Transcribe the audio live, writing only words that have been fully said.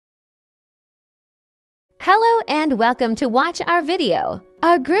Hello and welcome to watch our video.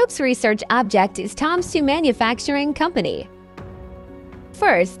 Our group's research object is TOMS Manufacturing Company.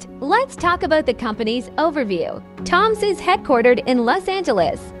 First, let's talk about the company's overview. TOMS is headquartered in Los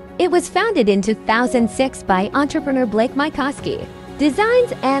Angeles. It was founded in 2006 by entrepreneur Blake Mykoski.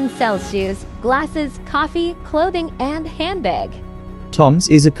 Designs and sells shoes, glasses, coffee, clothing, and handbag. TOMS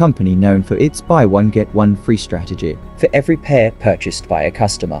is a company known for its buy one get one free strategy. For every pair purchased by a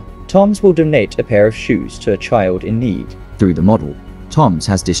customer, TOMS will donate a pair of shoes to a child in need. Through the model, TOMS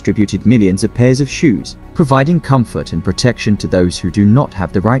has distributed millions of pairs of shoes, providing comfort and protection to those who do not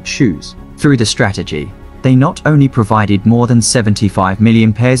have the right shoes. Through the strategy, they not only provided more than 75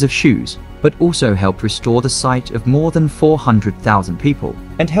 million pairs of shoes, but also helped restore the sight of more than 400,000 people,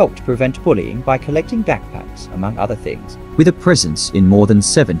 and helped prevent bullying by collecting backpacks, among other things. With a presence in more than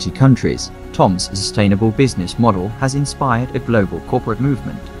 70 countries, TOMS' sustainable business model has inspired a global corporate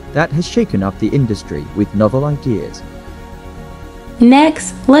movement that has shaken up the industry with novel ideas.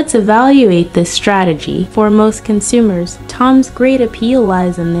 Next, let's evaluate this strategy. For most consumers, TOMS' great appeal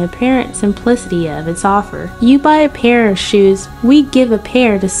lies in the apparent simplicity of its offer. You buy a pair of shoes, we give a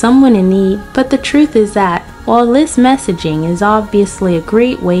pair to someone in need. But the truth is that, while this messaging is obviously a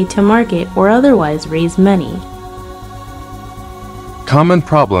great way to market or otherwise raise money, common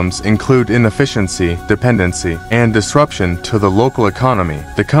problems include inefficiency, dependency, and disruption to the local economy.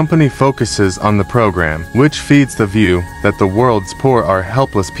 The company focuses on the program, which feeds the view that the world's poor are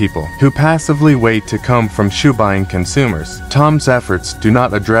helpless people who passively wait to come from shoe-buying consumers. TOMS' efforts do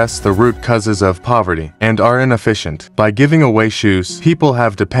not address the root causes of poverty and are inefficient. By giving away shoes, people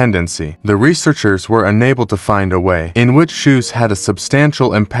have dependency. The researchers were unable to find a way in which shoes had a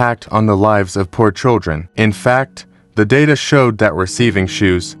substantial impact on the lives of poor children. In fact, the data showed that receiving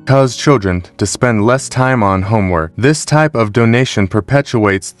shoes caused children to spend less time on homework. This type of donation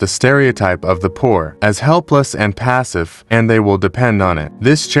perpetuates the stereotype of the poor as helpless and passive, and they will depend on it.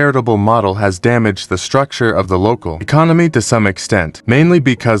 This charitable model has damaged the structure of the local economy to some extent, mainly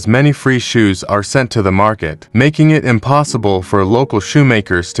because many free shoes are sent to the market, making it impossible for local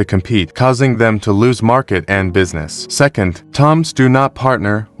shoemakers to compete, causing them to lose market and business. Second, TOMS do not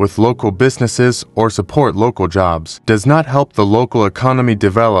partner with local businesses or support local jobs. Does not help the local economy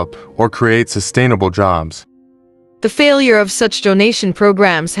develop or create sustainable jobs. The failure of such donation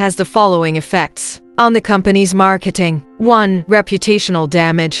programs has the following effects on the company's marketing. 1. Reputational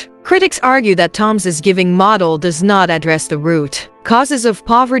damage. Critics argue that TOMS's giving model does not address the root causes of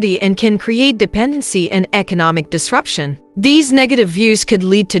poverty and can create dependency and economic disruption. These negative views could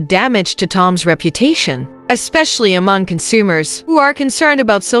lead to damage to TOMS' reputation, especially among consumers who are concerned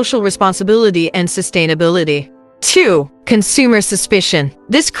about social responsibility and sustainability. 2. Consumer suspicion.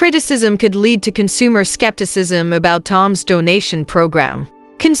 This criticism could lead to consumer skepticism about TOMS' donation program.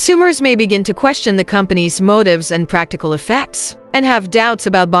 Consumers may begin to question the company's motives and practical effects, and have doubts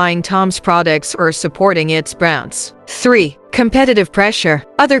about buying TOMS products or supporting its brands. 3. Competitive pressure.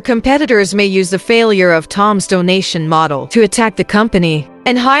 Other competitors may use the failure of TOMS' donation model to attack the company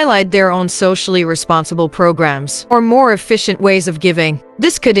and highlight their own socially responsible programs or more efficient ways of giving.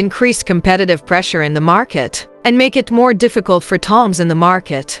 This could increase competitive pressure in the market and make it more difficult for TOMS in the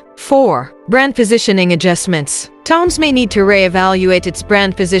market. 4. Brand positioning adjustments. TOMS may need to reevaluate its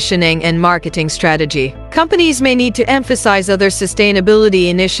brand positioning and marketing strategy. Companies may need to emphasize other sustainability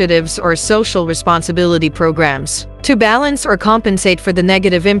initiatives or social responsibility programs to balance or compensate for the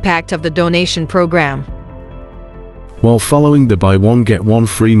negative impact of the donation program. While following the buy one get one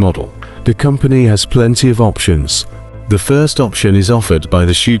free model, the company has plenty of options. The first option is offered by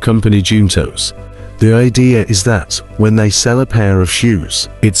the shoe company Juntos. The idea is that, when they sell a pair of shoes,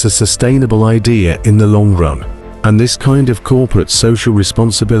 it's a sustainable idea in the long run. And this kind of corporate social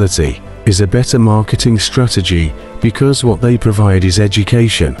responsibility is a better marketing strategy because what they provide is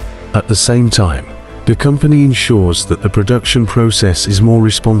education. At the same time, the company ensures that the production process is more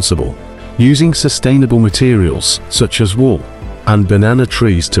responsible, using sustainable materials such as wool and banana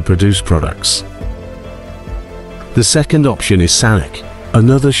trees to produce products. The second option is Sanic,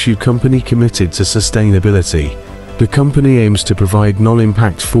 another shoe company committed to sustainability. The company aims to provide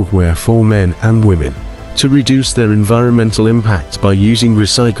non-impact footwear for men and women to reduce their environmental impact by using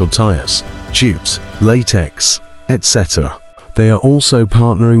recycled tires, jute, latex, etc. They are also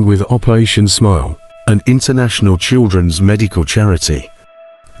partnering with Operation Smile, an international children's medical charity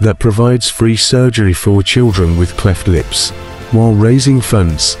that provides free surgery for children with cleft lips. While raising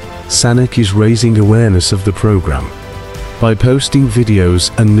funds, Sanic is raising awareness of the program by posting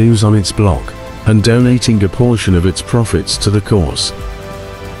videos and news on its blog and donating a portion of its profits to the cause.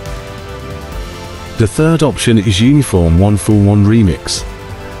 The third option is Uniform 141 Remix.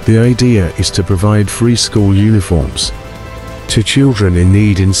 The idea is to provide free school uniforms to children in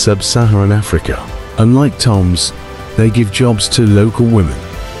need in sub-Saharan Africa. Unlike TOMS, they give jobs to local women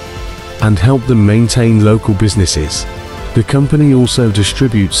and help them maintain local businesses. The company also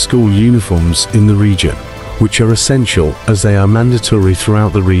distributes school uniforms in the region, which are essential as they are mandatory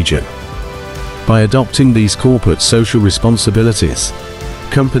throughout the region. By adopting these corporate social responsibilities,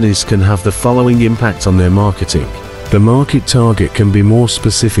 companies can have the following impact on their marketing. The market target can be more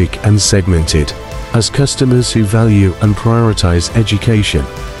specific and segmented, as customers who value and prioritize education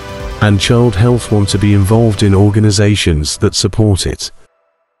and child health want to be involved in organizations that support it.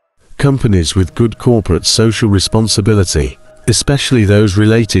 Companies with good corporate social responsibility, especially those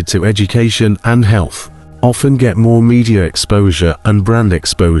related to education and health, often get more media exposure and brand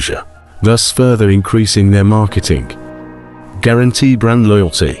exposure, thus further increasing their marketing. Guarantee brand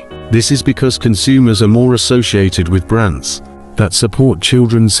loyalty. This is because consumers are more associated with brands that support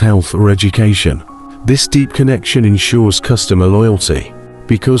children's health or education. This deep connection ensures customer loyalty,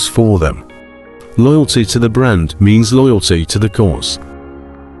 because for them, loyalty to the brand means loyalty to the cause.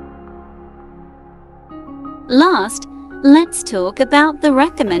 Last, let's talk about the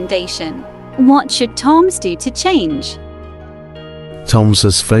recommendation. What should TOMS do to change? TOMS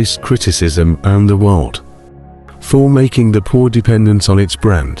has faced criticism around the world for making the poor dependent on its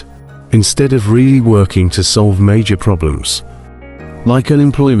brand, instead of really working to solve major problems, like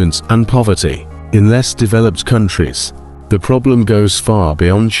unemployment and poverty. In less developed countries, the problem goes far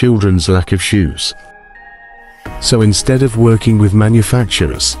beyond children's lack of shoes. So instead of working with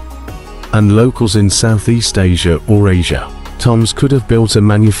manufacturers and locals in Southeast Asia or Asia, TOMS could have built a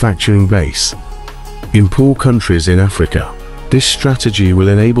manufacturing base in poor countries in Africa. This strategy will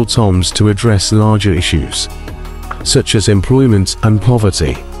enable TOMS to address larger issues, such as employment and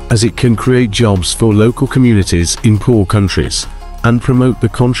poverty, as it can create jobs for local communities in poor countries and promote the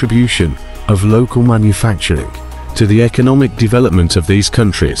contribution of local manufacturing to the economic development of these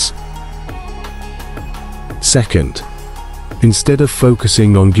countries. Second, instead of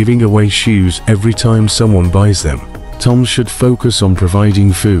focusing on giving away shoes every time someone buys them, TOMS should focus on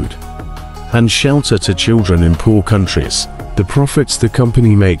providing food and shelter to children in poor countries. The profits the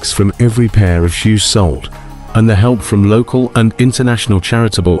company makes from every pair of shoes sold, and the help from local and international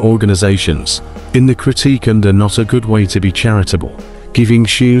charitable organizations in the critique under not a good way to be charitable. Giving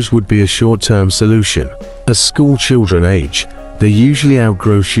shoes would be a short-term solution. As school children age, they usually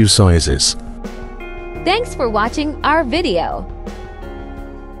outgrow shoe sizes. Thanks for watching our video.